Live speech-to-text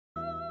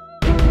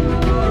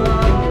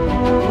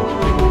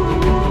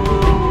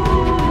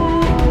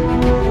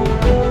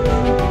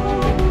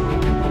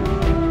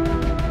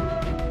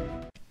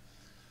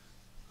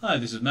Hi,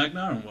 this is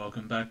Magnar and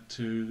welcome back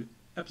to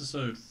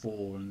episode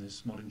 4 in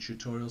this modding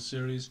tutorial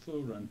series for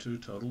Run 2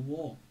 Total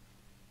War.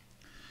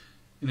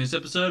 In this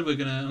episode I'm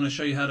going to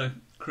show you how to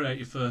create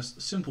your first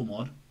simple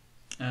mod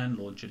and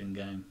launch it in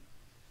game.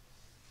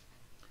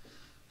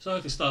 So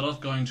if you start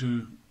off going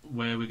to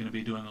where we're going to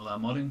be doing all our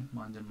modding,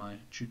 mine's in my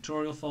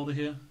tutorial folder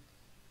here.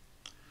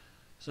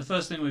 So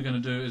first thing we're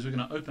going to do is we're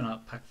going to open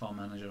up Pack File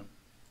Manager.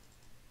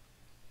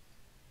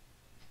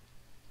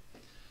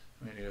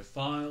 We're going to go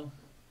File,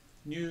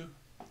 New,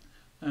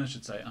 and it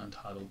should say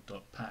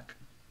untitled.pack.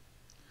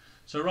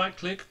 So right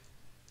click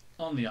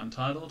on the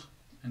untitled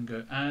and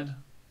go add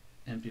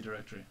empty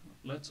directory.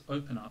 Let's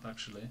open up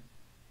actually.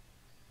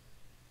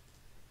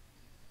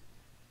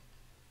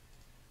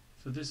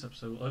 For this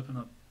episode we'll open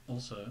up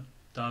also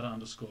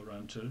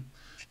data_round2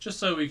 just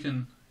so we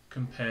can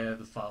compare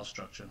the file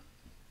structure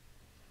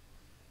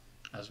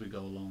as we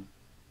go along.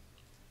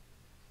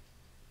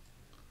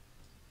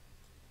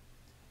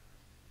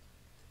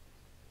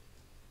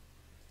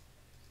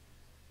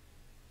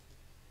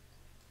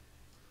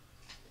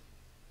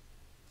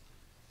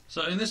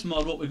 So in this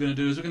mod what we're going to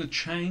do is we're going to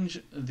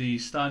change the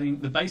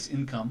base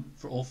income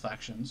for all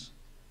factions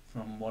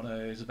from what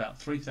is about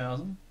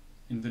 3,000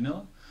 in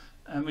vanilla,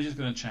 and we're just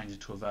going to change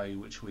it to a value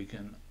which we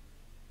can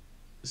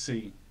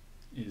see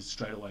is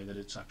straight away that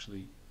it's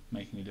actually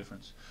making a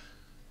difference.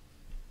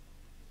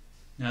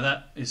 Now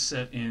that is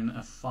set in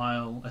a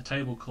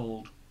table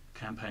called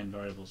campaign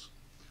variables.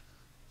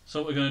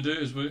 So what we're going to do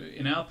is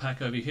in our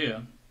pack over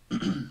here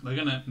we're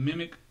going to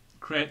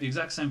create the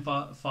exact same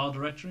file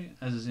directory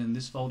as is in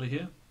this folder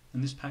here, in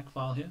this pack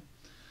file here.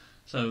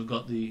 So we've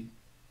got the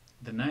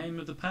name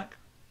of the pack.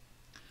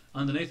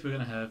 Underneath we're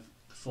going to have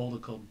the folder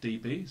called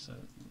DB, so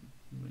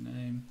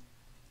rename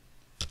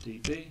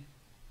DB.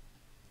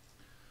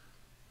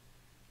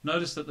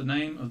 Notice that the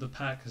name of the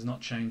pack has not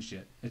changed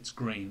yet. It's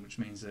green, which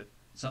means that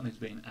something's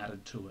been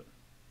added to it.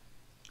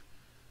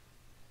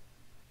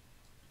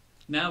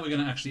 Now we're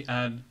going to actually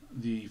add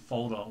the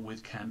folder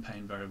with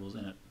campaign variables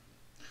in it.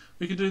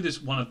 We could do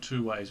this one of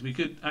two ways. We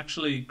could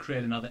actually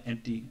create another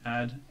empty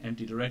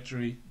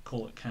directory,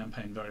 call it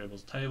campaign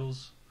variables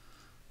tables,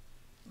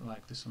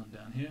 like this one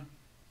down here.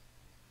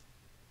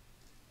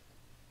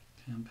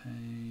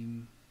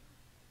 Campaign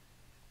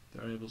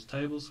variables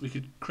tables. We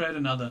could create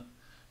another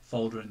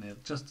folder in there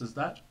just as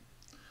that,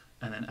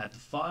 and then add the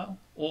file.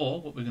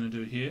 Or what we're going to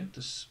do here,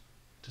 to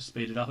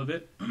speed it up a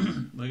bit,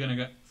 we're going to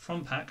go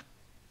from pack,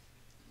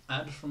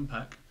 add from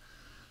pack.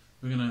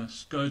 We're going to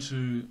go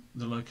to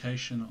the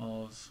location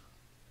of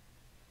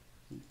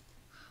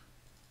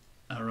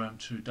our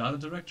RAM2 data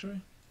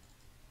directory,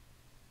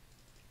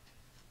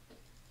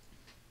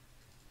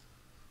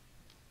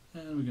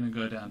 and we're going to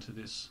go down to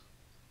this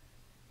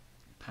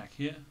pack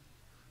here.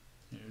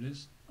 Here it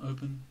is,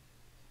 open.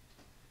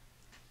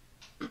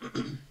 A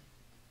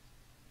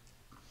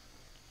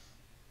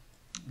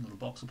little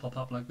box will pop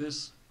up like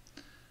this,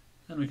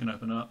 and we can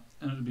open it up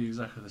and it'll be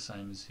exactly the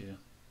same as here.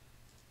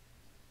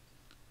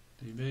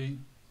 DB,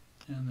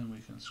 and then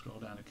we can scroll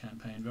down to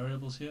campaign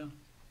variables here,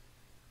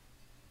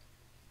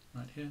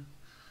 right here.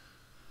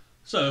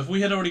 So if we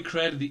had already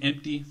created the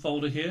empty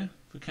folder here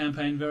for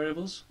campaign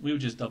variables, we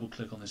would just double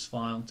click on this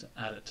file to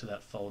add it to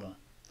that folder.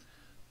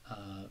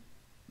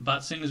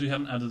 But seeing as we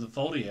haven't added the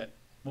folder yet,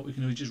 what we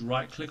can do is just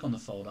right click on the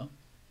folder,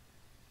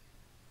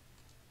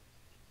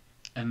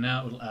 and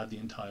now it will add the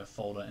entire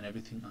folder and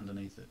everything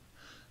underneath it.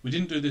 We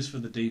didn't do this for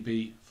the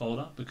DB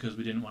folder because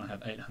we didn't want to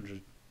have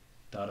 800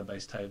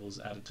 database tables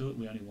added to it.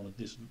 We only wanted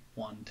this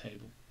one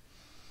table.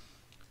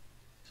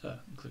 So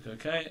click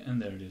OK,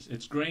 and there it is.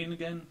 It's green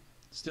again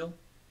still,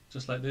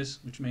 just like this,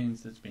 which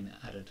means that it's been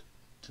added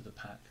to the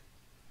pack.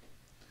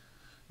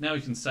 Now we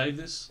can save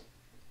this,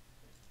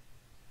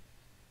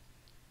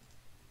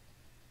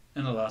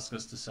 and it'll ask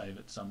us to save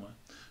it somewhere.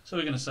 So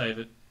we're going to save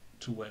it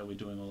to where we're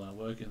doing all our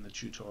work in the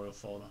tutorial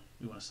folder.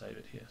 We want to save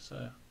it here,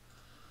 so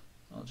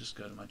I'll just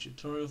go to my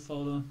tutorial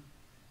folder.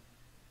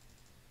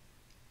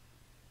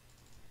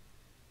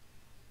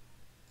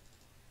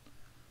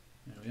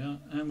 There we are,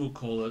 and we'll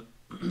call it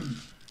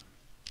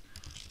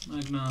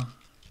Magnar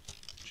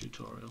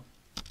tutorial,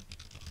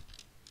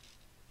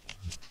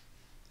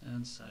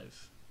 and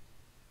save.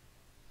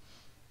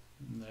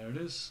 And there it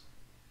is.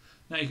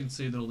 Now you can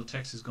see that all the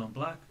text has gone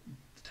black.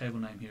 The table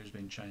name here has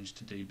been changed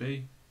to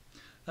DB.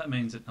 That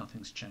means that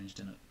nothing's changed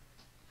in it.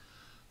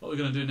 What we're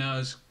going to do now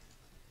is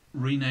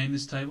rename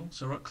this table.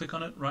 So right click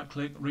on it, right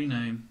click,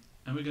 rename,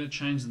 and we're going to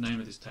change the name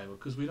of this table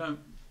because we don't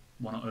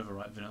want to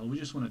overwrite vanilla. We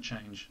just want to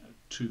change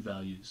 2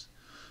 values.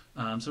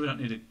 So we don't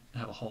need to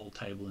have a whole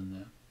table in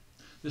there.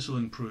 This will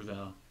improve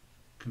our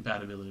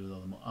compatibility with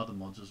other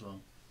mods as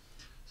well.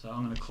 So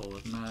I'm going to call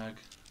it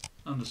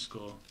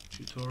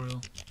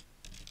mag_tutorial.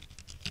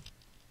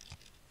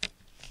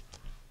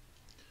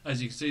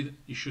 As you can see,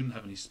 you shouldn't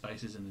have any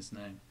spaces in this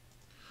name.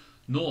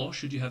 Nor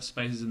should you have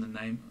spaces in the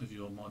name of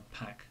your mod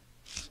pack.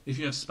 If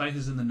you have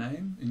spaces in the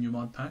name in your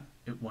mod pack,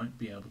 it won't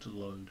be able to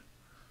load.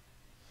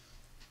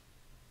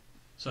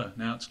 So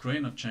now it's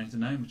green, I've changed the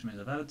name, which means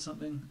I've added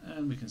something,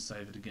 and we can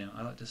save it again.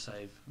 I like to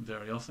save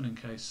very often in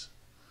case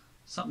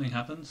something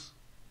happens,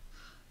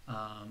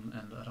 and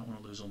I don't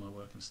want to lose all my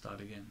work and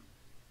start again.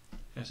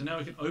 Okay, so now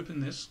we can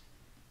open this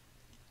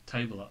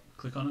table up.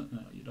 Click on it,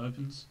 now it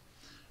opens,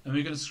 and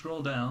we're going to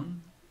scroll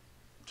down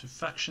to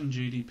faction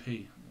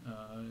GDP.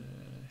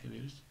 Here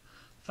it is.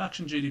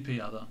 Faction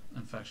GDP other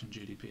and faction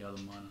GDP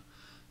other minor.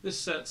 This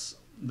sets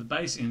the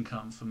base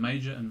income for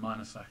major and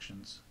minor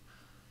factions.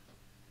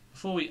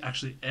 Before we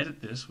actually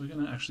edit this, we're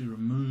going to actually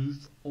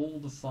remove all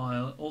the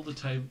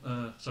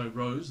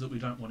rows that we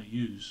don't want to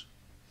use.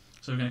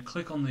 So we're going to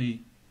click on the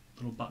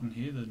little button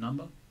here, the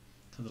number,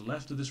 to the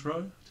left of this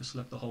row to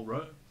select the whole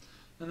row,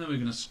 and then we're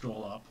going to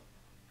scroll up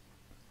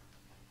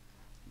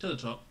to the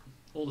top,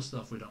 all the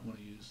stuff we don't want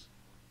to use,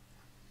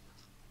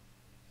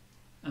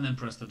 and then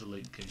press the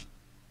delete key.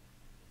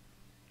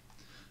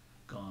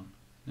 Gone.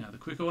 Now the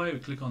quicker way, we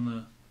click on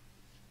the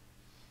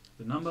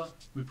number,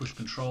 we push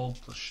Control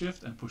plus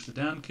Shift and push the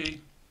down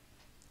key,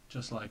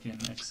 just like in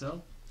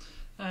Excel,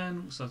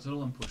 and select it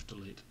all and push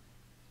delete.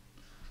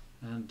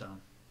 And done.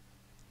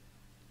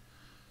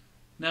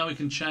 Now we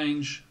can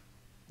change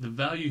the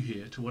value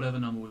here to whatever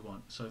number we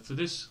want. So for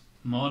this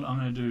mod, I'm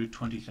going to do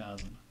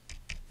 20,000,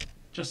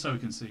 just so we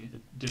can see the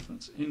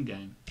difference in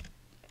game.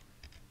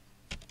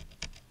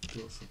 Do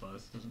it for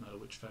both, doesn't matter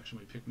which faction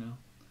we pick now.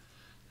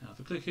 Now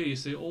if I click here, you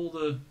see all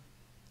the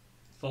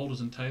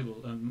folders and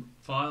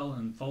file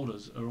and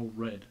folders are all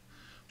red,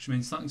 which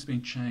means something's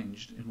been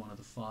changed in one of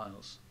the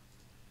files.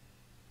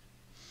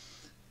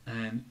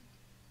 And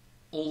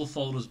all the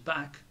folders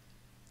back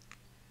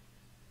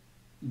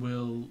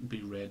will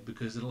be red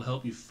because it'll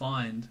help you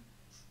find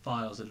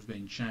files that have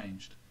been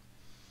changed.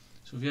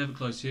 So if you have it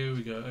close here,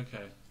 we go,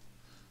 okay,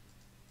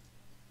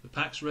 the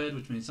pack's red,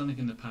 which means something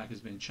in the pack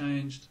has been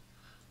changed.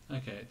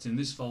 Okay, it's in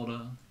this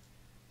folder,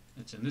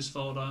 it's in this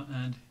folder,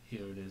 and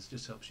here it is.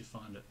 Just helps you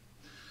find it.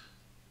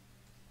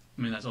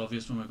 I mean, that's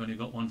obvious when we've only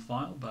got one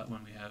file, but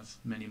when we have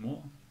many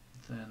more,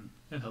 then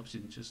it helps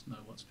you just know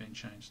what's been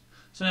changed.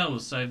 So now we'll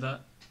save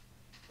that.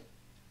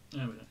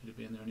 No, we don't need to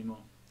be in there anymore.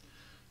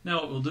 Now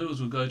what we'll do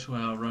is we'll go to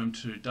our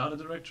Rome2 data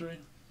directory.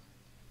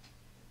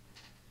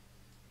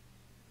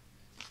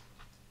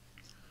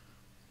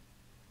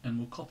 And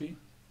we'll copy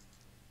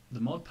the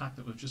mod pack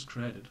that we've just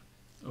created.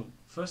 Oh,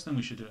 first thing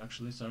we should do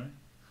actually, is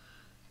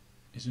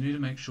we need to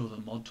make sure the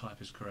mod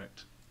type is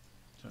correct.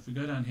 So if we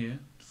go down here,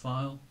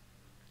 File,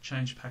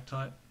 Change Pack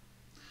Type,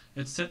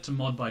 it's set to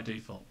mod by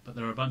default, but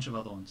there are a bunch of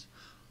other ones.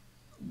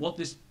 What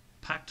this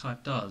pack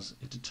type does,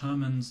 it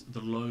determines the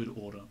load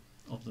order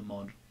of the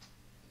mod.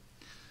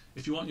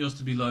 If you want yours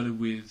to be loaded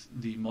with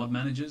the mod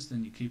managers,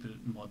 then you keep it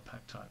at mod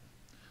pack type.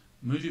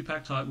 Movie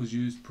pack type was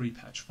used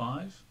pre-patch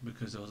 5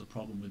 because there was a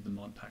problem with the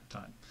mod pack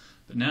type.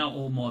 But now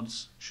all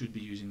mods should be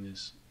using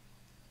this.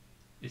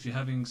 If you're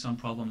having some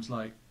problems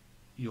like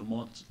your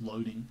mod's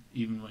loading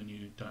even when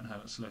you don't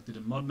have it selected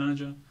in mod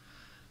manager,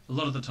 a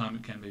lot of the time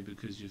it can be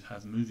because you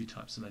have movie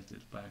type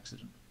selected by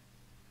accident.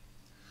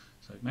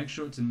 So make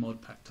sure it's in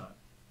mod pack type.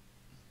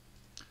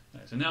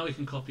 Okay, so now we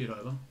can copy it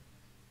over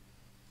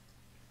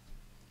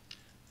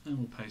and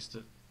we'll paste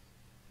it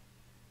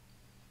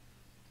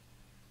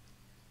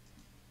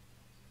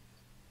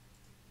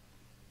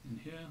in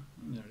here,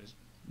 and there it is,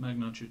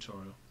 Magnar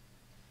tutorial.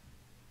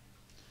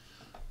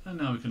 And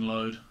now we can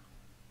load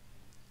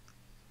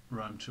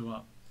Rome2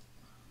 up.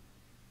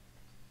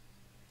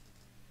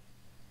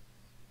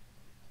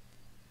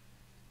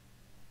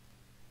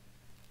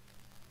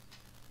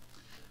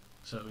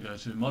 So we go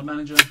to Mod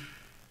Manager,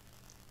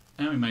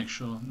 and we make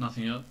sure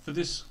nothing else, for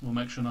this we'll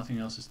make sure nothing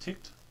else is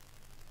ticked.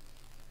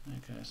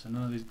 Okay, so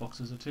none of these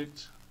boxes are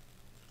ticked,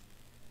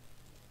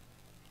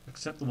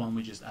 except the one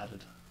we just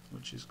added,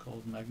 which is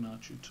called Magnar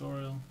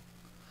tutorial,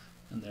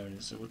 and there it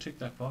is. So we'll tick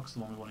that box, the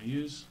one we want to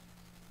use,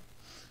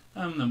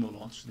 and then we'll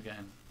launch the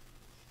game.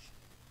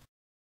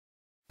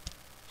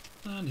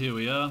 And here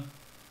we are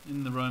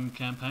in the Rome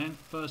campaign,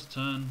 first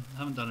turn,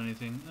 haven't done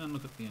anything, and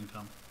look at the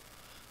income.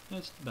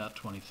 It's about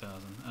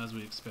 20,000, as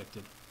we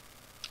expected.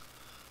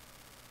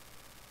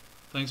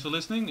 Thanks for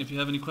listening. If you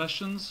have any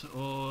questions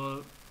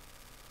or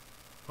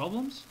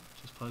problems,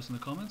 just post in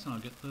the comments and I'll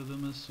get to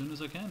them as soon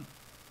as I can.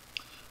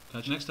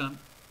 Catch you next time.